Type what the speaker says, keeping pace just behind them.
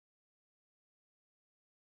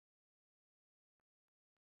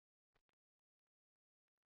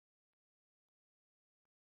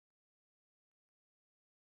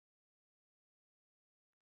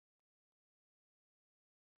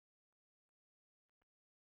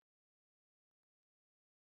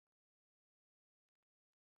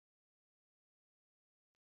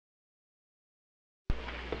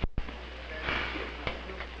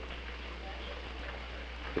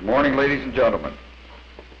Good morning, ladies and gentlemen.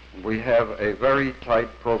 We have a very tight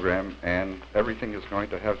program, and everything is going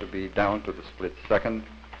to have to be down to the split second.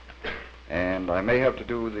 And I may have to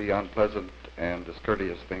do the unpleasant and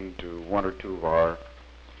discourteous thing to one or two of our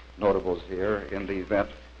notables here in the event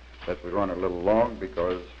that we run a little long,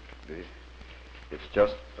 because it's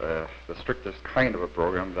just the strictest kind of a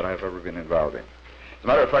program that I've ever been involved in. As a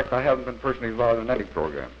matter of fact, I haven't been personally involved in any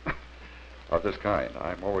program of this kind.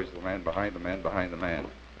 I'm always the man behind the man behind the man.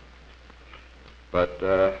 But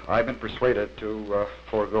I've been persuaded to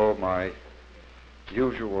forego my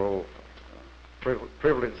usual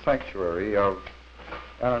privileged sanctuary of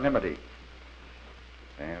anonymity.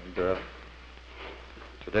 And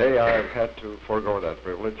today I've had to forego that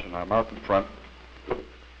privilege, and I'm out in front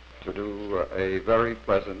to do a very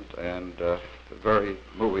pleasant and very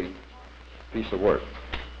moving piece of work.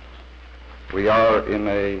 We are in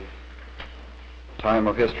a time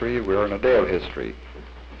of history. We're in a day of history.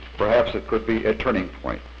 Perhaps it could be a turning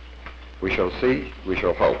point. We shall see, we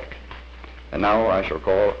shall hope. And now I shall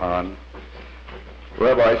call on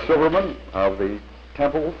Rabbi Silverman of the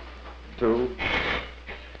Temple to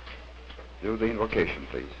do the invocation,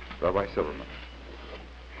 please. Rabbi Silverman.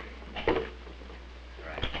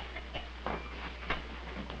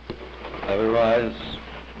 Every rise.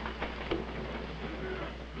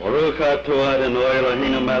 Baruch atah Adonai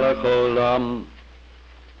Eloheinu melech haolam,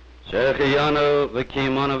 Shehecheyanu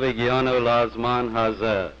v'kiyimanu v'giyanu lazman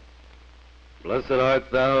hazeh. Blessed art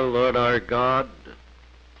thou, Lord our God,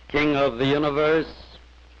 King of the universe,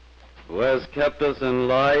 who has kept us in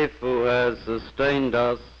life, who has sustained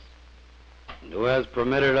us, and who has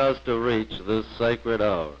permitted us to reach this sacred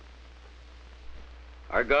hour.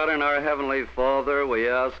 Our God and our Heavenly Father, we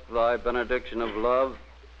ask thy benediction of love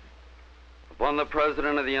upon the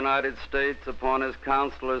President of the United States, upon his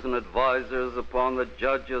counselors and advisors, upon the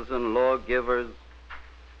judges and lawgivers,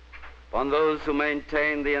 upon those who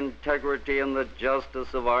maintain the integrity and the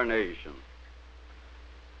justice of our nation.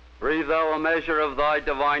 Breathe thou a measure of thy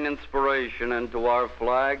divine inspiration into our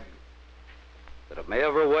flag, that it may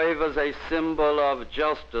ever wave as a symbol of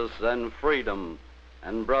justice and freedom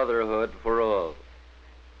and brotherhood for all.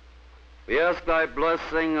 We ask thy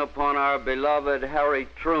blessing upon our beloved Harry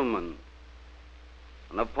Truman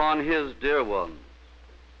and upon his dear ones.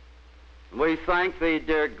 We thank thee,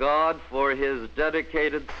 dear God, for his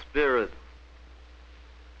dedicated spirit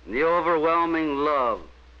and the overwhelming love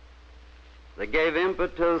that gave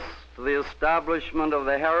impetus to the establishment of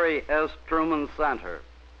the Harry S. Truman Center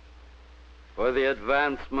for the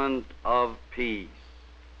advancement of peace.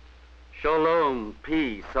 Shalom,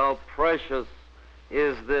 peace. How precious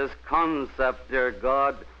is this concept, dear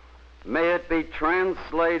God. May it be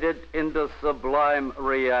translated into sublime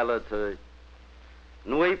reality.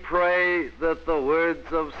 And we pray that the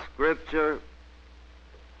words of Scripture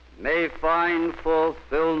may find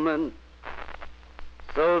fulfillment,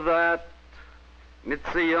 so that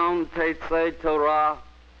Mitzion Tetzei Torah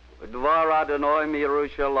Udvar Adonai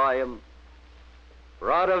Yerushalayim,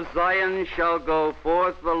 for out of Zion shall go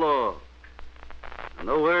forth the law, and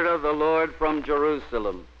the word of the Lord from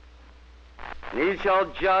Jerusalem. And he shall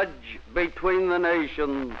judge between the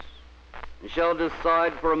nations, and shall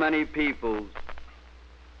decide for many peoples.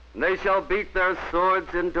 And they shall beat their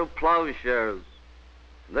swords into plowshares,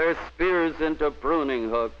 their spears into pruning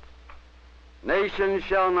hooks. Nation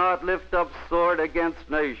shall not lift up sword against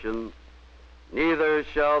nation, neither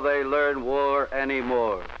shall they learn war any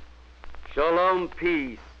more. Shalom,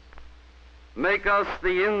 peace. Make us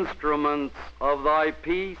the instruments of thy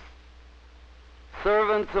peace,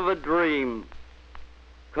 servants of a dream,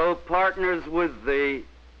 co-partners with thee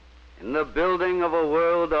in the building of a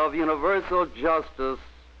world of universal justice,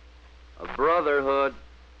 of brotherhood,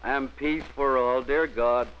 and peace for all. Dear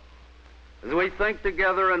God, as we think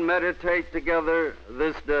together and meditate together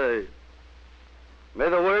this day, may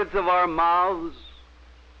the words of our mouths,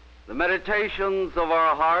 the meditations of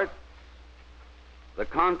our hearts, the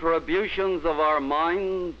contributions of our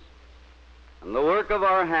minds, and the work of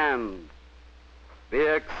our hands be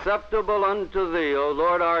acceptable unto thee, O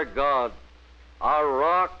Lord our God, our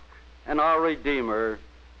rock and our Redeemer.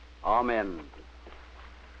 Amen.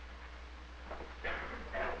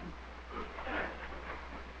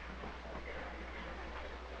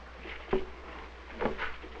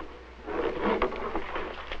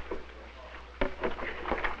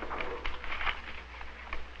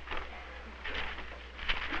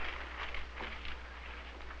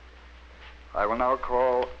 I will now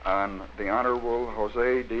call on the Honorable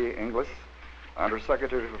Jose D. Ingles,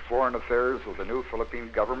 Undersecretary for Foreign Affairs of the new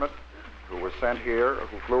Philippine government, who was sent here,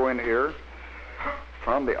 who flew in here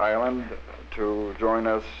from the island to join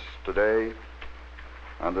us today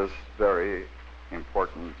on this very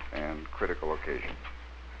important and critical occasion.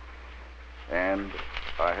 And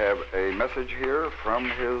I have a message here from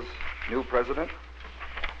his new president,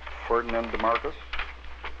 Ferdinand DeMarcus,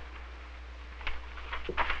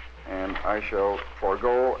 and I shall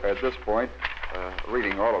forego at this point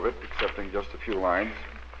reading all of it, excepting just a few lines.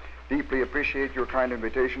 Deeply appreciate your kind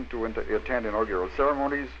invitation to attend inaugural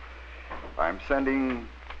ceremonies. I'm sending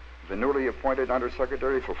the newly appointed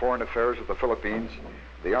Undersecretary for Foreign Affairs of the Philippines,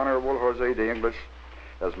 the Honorable Jose de Ingles,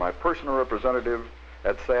 as my personal representative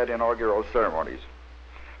at said inaugural ceremonies.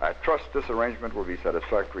 I trust this arrangement will be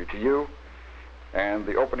satisfactory to you and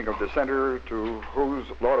the opening of the center, to whose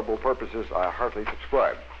laudable purposes I heartily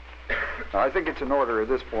subscribe. Now, I think it's in order at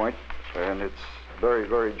this point, and it's very,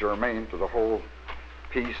 very germane to the whole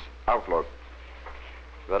peace outlook,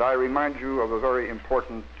 that I remind you of a very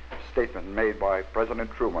important statement made by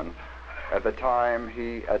President Truman at the time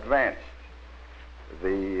he advanced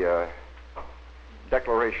the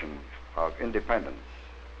Declaration of Independence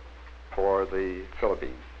for the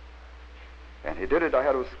Philippines. And he did it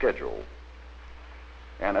ahead of schedule.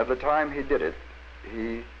 And at the time he did it,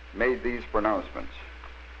 he made these pronouncements.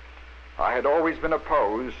 I had always been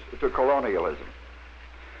opposed to colonialism.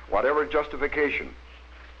 Whatever justification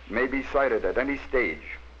may be cited at any stage,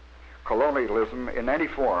 colonialism in any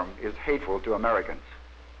form is hateful to Americans.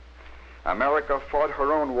 America fought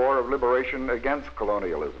her own war of liberation against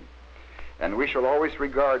colonialism, and we shall always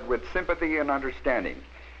regard with sympathy and understanding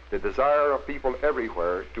the desire of people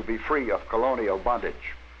everywhere to be free of colonial bondage.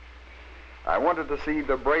 I wanted to see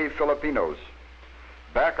the brave Filipinos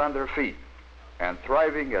back on their feet and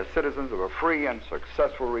thriving as citizens of a free and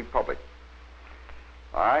successful republic.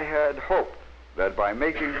 I had hoped that by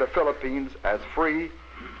making the Philippines as free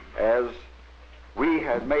as we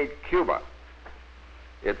had made Cuba,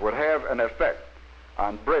 it would have an effect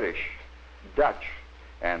on British, Dutch,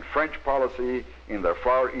 and French policy in their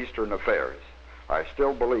Far Eastern affairs. I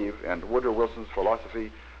still believe in Woodrow Wilson's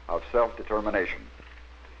philosophy of self-determination.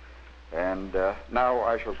 And now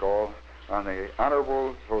I shall call on the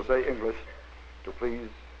Honorable Jose Ingles to please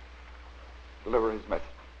deliver his message.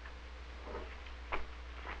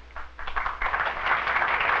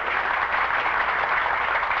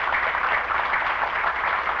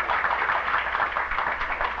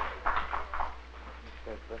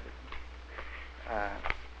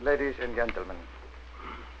 Ladies and gentlemen,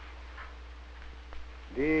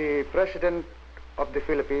 the President of the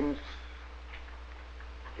Philippines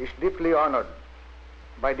is deeply honored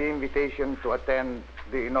by the invitation to attend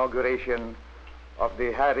the inauguration of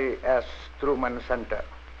the Harry S. Truman Center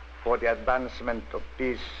for the Advancement of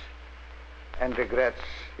Peace, and regrets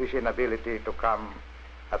his inability to come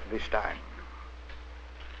at this time.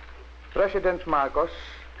 President Marcos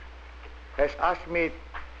has asked me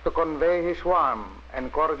to convey his warm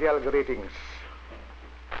and cordial greetings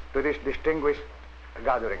to this distinguished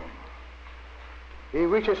gathering. He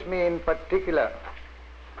wishes me in particular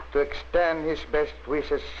to extend his best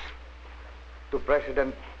wishes to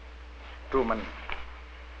President Truman.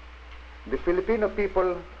 The Filipino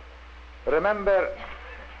people remember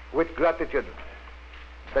with gratitude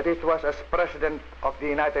that it was as President of the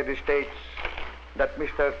United States that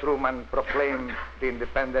Mr. Truman proclaimed the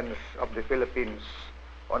independence of the Philippines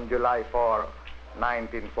on July 4,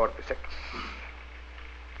 1946.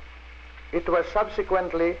 It was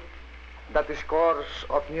subsequently that the scores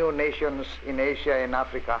of new nations in Asia and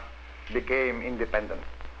Africa became independent.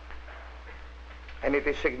 And it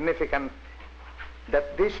is significant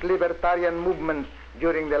that this libertarian movement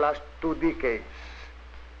during the last 2 decades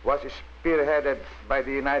was spearheaded by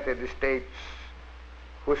the United States,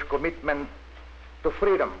 whose commitment to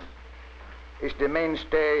freedom is the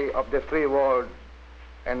mainstay of the free world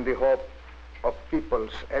and the hope of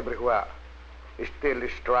peoples everywhere still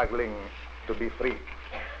struggling to be free.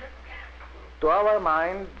 To our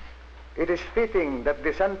mind, it is fitting that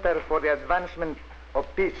the Center for the Advancement of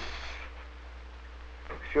Peace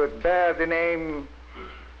should bear the name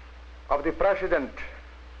of the President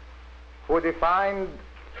who defined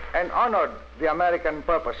and honored the American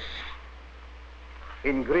purpose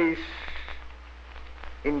in Greece,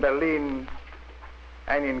 in Berlin,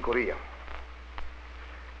 and in Korea.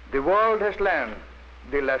 The world has learned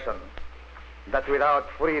the lesson that without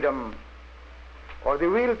freedom or the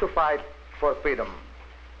will to fight for freedom,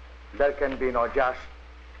 there can be no just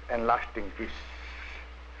and lasting peace.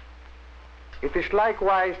 It is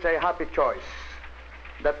likewise a happy choice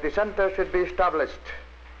that the center should be established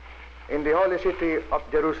in the holy city of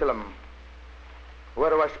Jerusalem,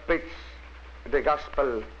 where was preached the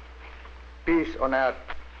gospel, peace on earth,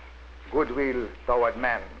 goodwill toward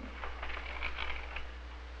men.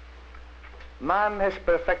 Man has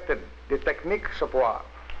perfected the techniques of war.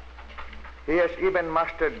 He has even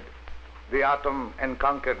mastered the atom and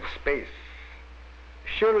conquered space.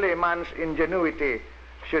 Surely man's ingenuity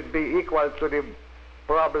should be equal to the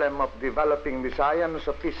problem of developing the science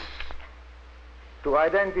of peace, to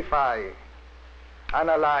identify,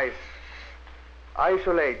 analyze,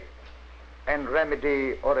 isolate, and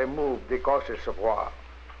remedy or remove the causes of war.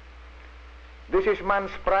 This is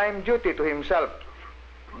man's prime duty to himself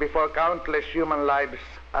before countless human lives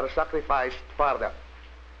are sacrificed further,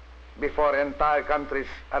 before entire countries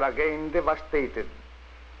are again devastated,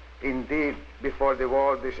 indeed before the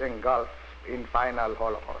world is engulfed in final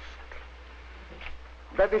holocaust.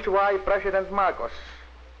 That is why President Marcos,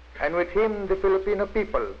 and with him the Filipino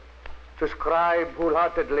people, subscribe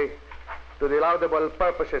wholeheartedly to the laudable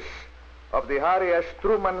purposes of the Harry S.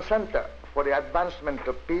 Truman Center for the advancement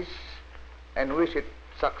of peace, and wish it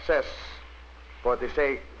success for the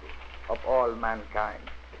sake of all mankind.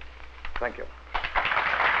 Thank you.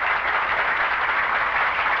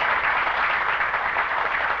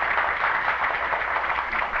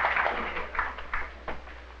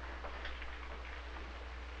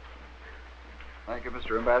 Thank you,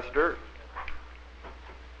 Mr. Ambassador.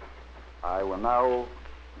 I will now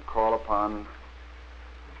call upon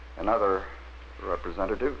another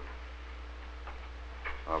representative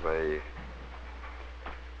of a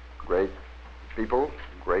great people,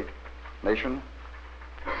 great nation,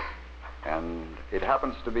 and it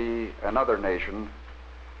happens to be another nation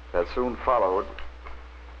that soon followed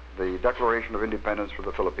the Declaration of Independence for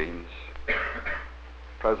the Philippines.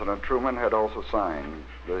 President Truman had also signed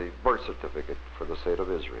the birth certificate for the state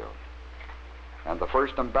of Israel. And the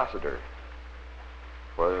first ambassador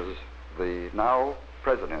was the now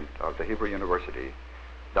president of the Hebrew University,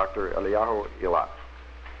 Dr. Eliahu Elath.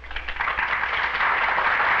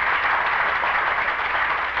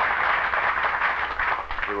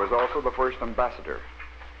 He was also the first ambassador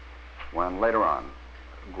when later on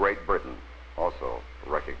Great Britain also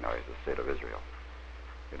recognized the state of Israel.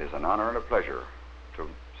 It is an honor and a pleasure to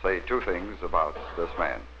say two things about this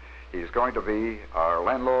man. He's going to be our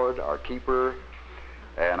landlord, our keeper,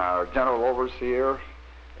 and our general overseer,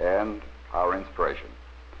 and our inspiration.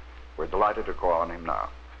 We're delighted to call on him now.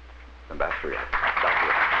 Ambassador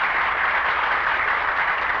Dr.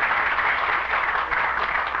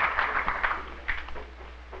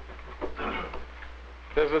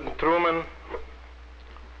 President Truman,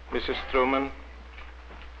 Mrs. Truman,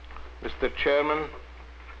 Mr. Chairman,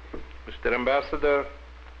 Mr. Ambassador,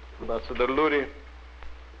 Ambassador Lurie,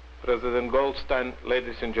 President Goldstein,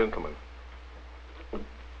 ladies and gentlemen.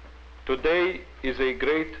 Today is a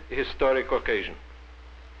great historic occasion.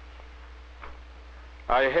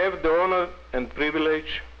 I have the honor and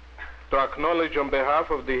privilege to acknowledge on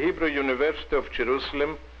behalf of the Hebrew University of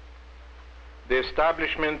Jerusalem the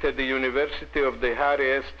establishment at the University of the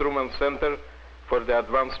Harry S. Truman Center for the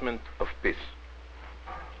Advancement of Peace.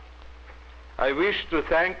 I wish to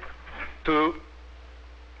thank to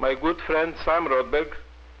my good friend Sam Rodberg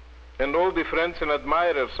and all the friends and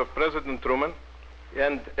admirers of President Truman,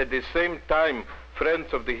 and at the same time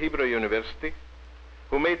friends of the Hebrew University,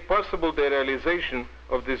 who made possible the realization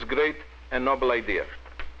of this great and noble idea.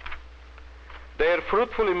 Their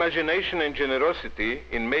fruitful imagination and generosity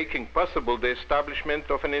in making possible the establishment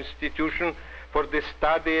of an institution for the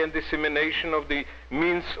study and dissemination of the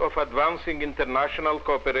means of advancing international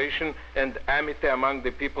cooperation and amity among the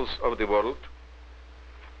peoples of the world.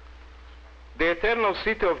 The eternal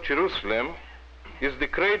city of Jerusalem is the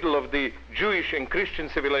cradle of the Jewish and Christian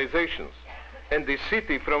civilizations, and the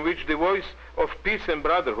city from which the voice of peace and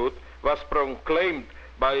brotherhood was proclaimed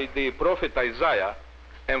by the prophet Isaiah,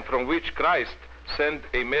 and from which Christ sent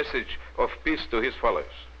a message of peace to his followers.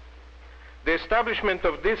 The establishment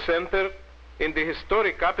of this center in the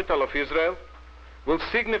historic capital of Israel will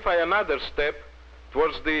signify another step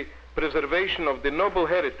towards the preservation of the noble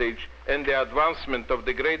heritage and the advancement of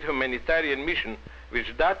the great humanitarian mission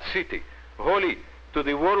which that city, holy to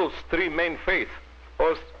the world's three main faiths,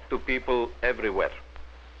 owes to people everywhere.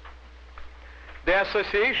 The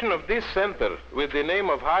association of this center with the name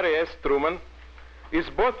of Harry S. Truman is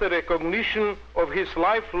both a recognition of his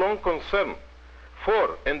lifelong concern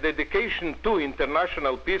for and dedication to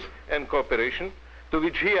international peace and cooperation, to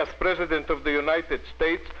which he, as President of the United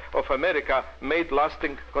States of America, made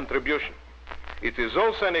lasting contribution. It is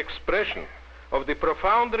also an expression of the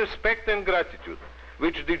profound respect and gratitude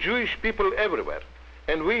which the Jewish people everywhere,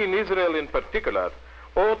 and we in Israel in particular,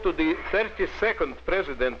 owe to the 32nd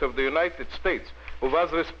President of the United States, who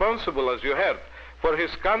was responsible, as you heard, for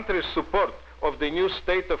his country's support of the new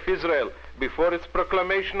state of Israel before its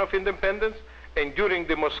proclamation of independence, and during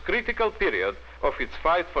the most critical period of its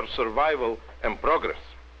fight for survival and progress.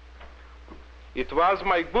 It was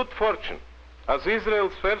my good fortune, as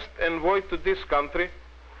Israel's first envoy to this country,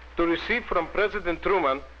 to receive from President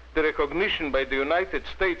Truman the recognition by the United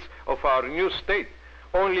States of our new state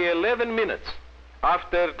only 11 minutes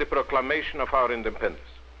after the proclamation of our independence.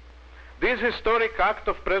 This historic act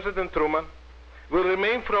of President Truman will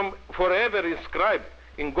remain forever inscribed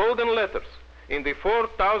in golden letters in the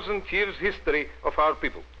 4,000 years history of our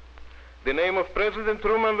people. The name of President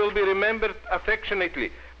Truman will be remembered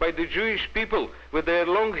affectionately by the Jewish people with their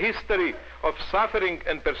long history of suffering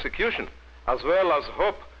and persecution, as well as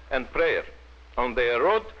hope and prayer on their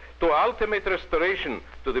road to ultimate restoration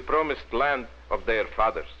to the promised land of their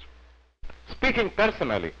fathers. Speaking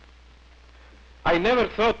personally, I never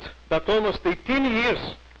thought that almost 18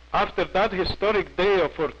 years after that historic day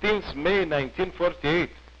of 14th May 1948,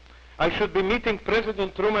 I should be meeting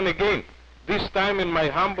President Truman again, this time in my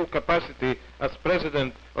humble capacity as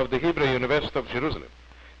President of the Hebrew University of Jerusalem,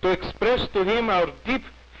 to express to him our deep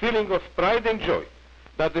feeling of pride and joy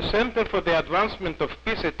that the Center for the Advancement of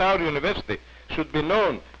Peace at our university should be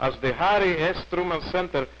known as the Harry S. Truman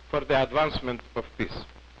Center for the Advancement of Peace.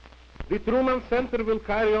 The Truman Center will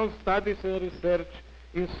carry on studies and research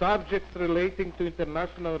in subjects relating to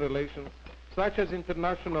international relations, such as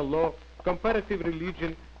international law, comparative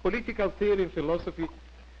religion, political theory and philosophy,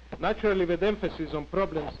 naturally with emphasis on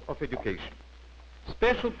problems of education.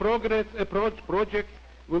 Special projects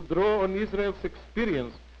will draw on Israel's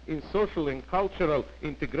experience in social and cultural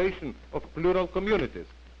integration of plural communities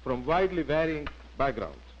from widely varying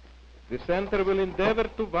backgrounds. The center will endeavor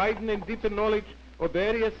to widen and deepen knowledge of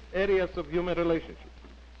various areas of human relationships,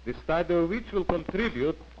 the study of which will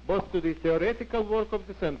contribute both to the theoretical work of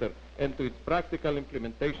the center and to its practical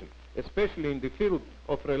implementation, especially in the field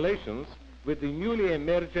of relations with the newly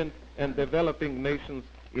emergent and developing nations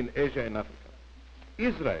in Asia and Africa.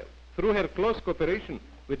 Israel, through her close cooperation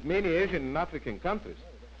with many Asian and African countries,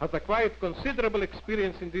 has acquired considerable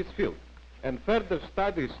experience in this field, and further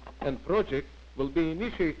studies and projects will be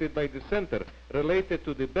initiated by the center related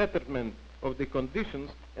to the betterment of the conditions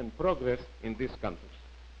and progress in these countries.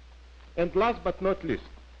 And last but not least,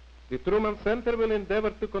 the Truman Center will endeavor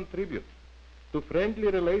to contribute to friendly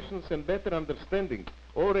relations and better understanding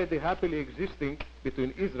already happily existing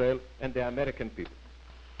between Israel and the American people.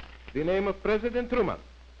 The name of President Truman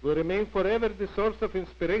will remain forever the source of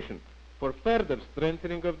inspiration for further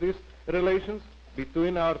strengthening of these relations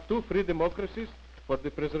between our two free democracies for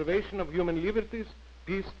the preservation of human liberties,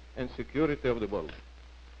 peace, and security of the world.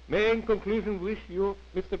 May I in conclusion wish you,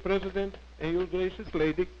 Mr. President, and your gracious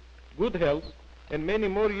lady, good health and many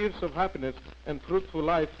more years of happiness and fruitful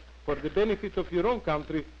life for the benefit of your own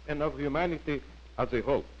country and of humanity as a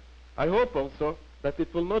whole. I hope also that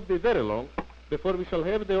it will not be very long before we shall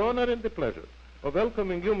have the honor and the pleasure of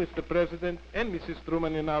welcoming you, Mr. President, and Mrs.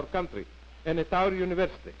 Truman in our country and at our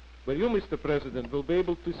university, where you, Mr. President, will be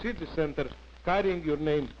able to see the center carrying your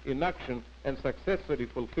name in action and successfully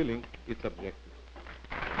fulfilling its objectives.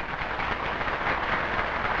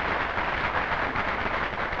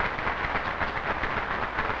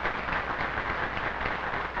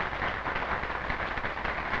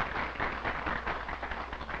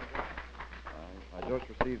 I just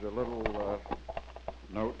received a little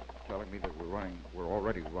note telling me that we're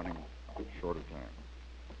already running short of time.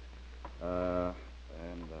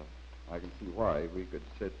 And I can see why. We could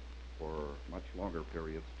sit for much longer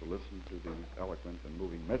periods to listen to these eloquent and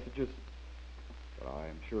moving messages, but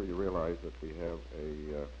I'm sure you realize that we have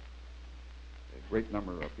a great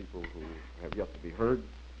number of people who have yet to be heard.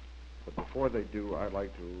 But before they do, I'd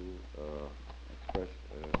like to express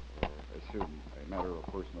or assume a matter of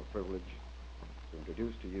personal privilege to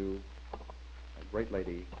introduce to you a great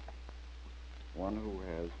lady, one who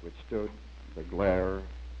has withstood the glare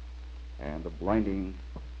and the blinding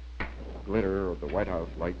glitter of the White House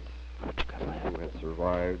lights, who has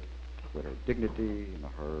survived with her dignity and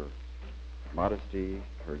her modesty,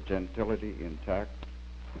 her gentility intact.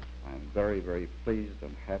 I'm very, very pleased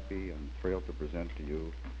and happy and thrilled to present to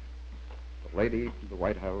you the lady of the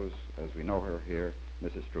White House, as we know her here,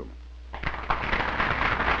 Mrs. Truman.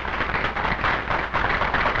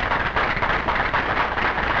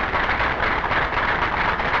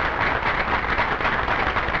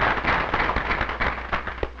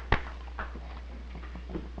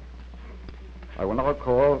 I will now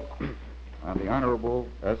call on the Honorable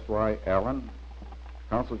S.Y. Allen,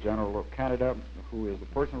 Consul General of Canada, who is the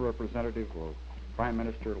personal representative of Prime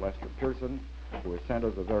Minister Lester Pearson, who has sent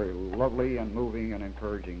us a very lovely and moving and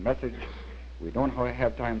encouraging message. We don't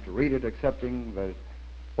have time to read it, excepting that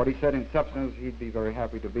What he said in substance, he'd be very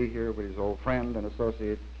happy to be here with his old friend and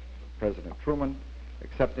associate, President Truman,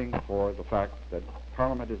 excepting for the fact that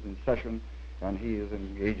Parliament is in session and he is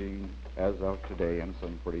engaging, as of today, in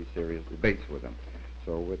some pretty serious debates with him.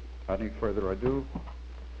 So without any further ado,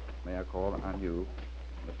 may I call on you,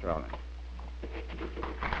 Mr. Allen.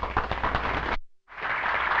 Mr.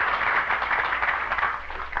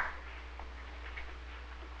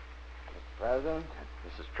 President,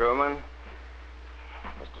 Mrs. Truman,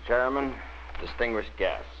 Mr. Chairman, distinguished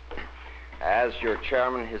guests. As your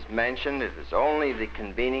chairman has mentioned, it is only the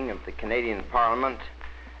convening of the Canadian Parliament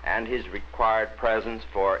and his required presence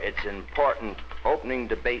for its important opening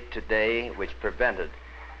debate today which prevented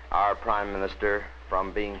our Prime Minister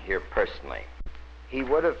from being here personally. He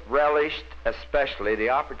would have relished especially the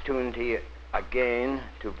opportunity again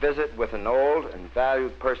to visit with an old and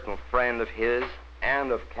valued personal friend of his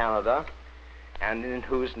and of Canada, and in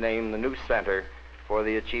whose name the new Center for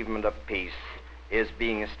the Achievement of Peace is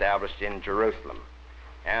being established in Jerusalem,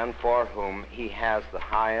 and for whom he has the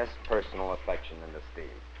highest personal affection and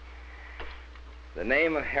esteem. The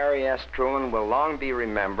name of Harry S. Truman will long be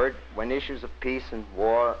remembered when issues of peace and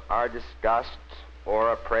war are discussed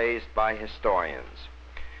or appraised by historians.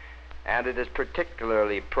 And it is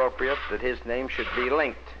particularly appropriate that his name should be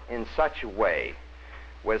linked in such a way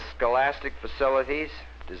with scholastic facilities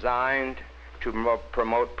designed to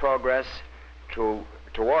promote progress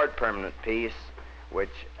toward permanent peace,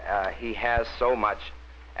 which he has so much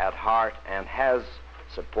at heart and has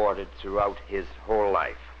supported throughout his whole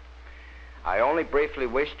life. I only briefly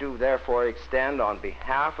wish to therefore extend on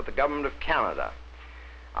behalf of the Government of Canada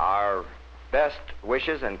our best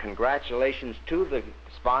wishes and congratulations to the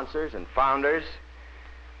sponsors and founders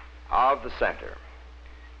of the Center.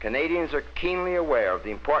 Canadians are keenly aware of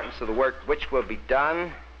the importance of the work which will be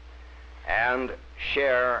done and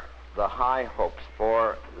share the high hopes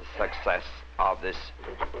for the success of this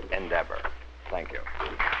endeavor. Thank you.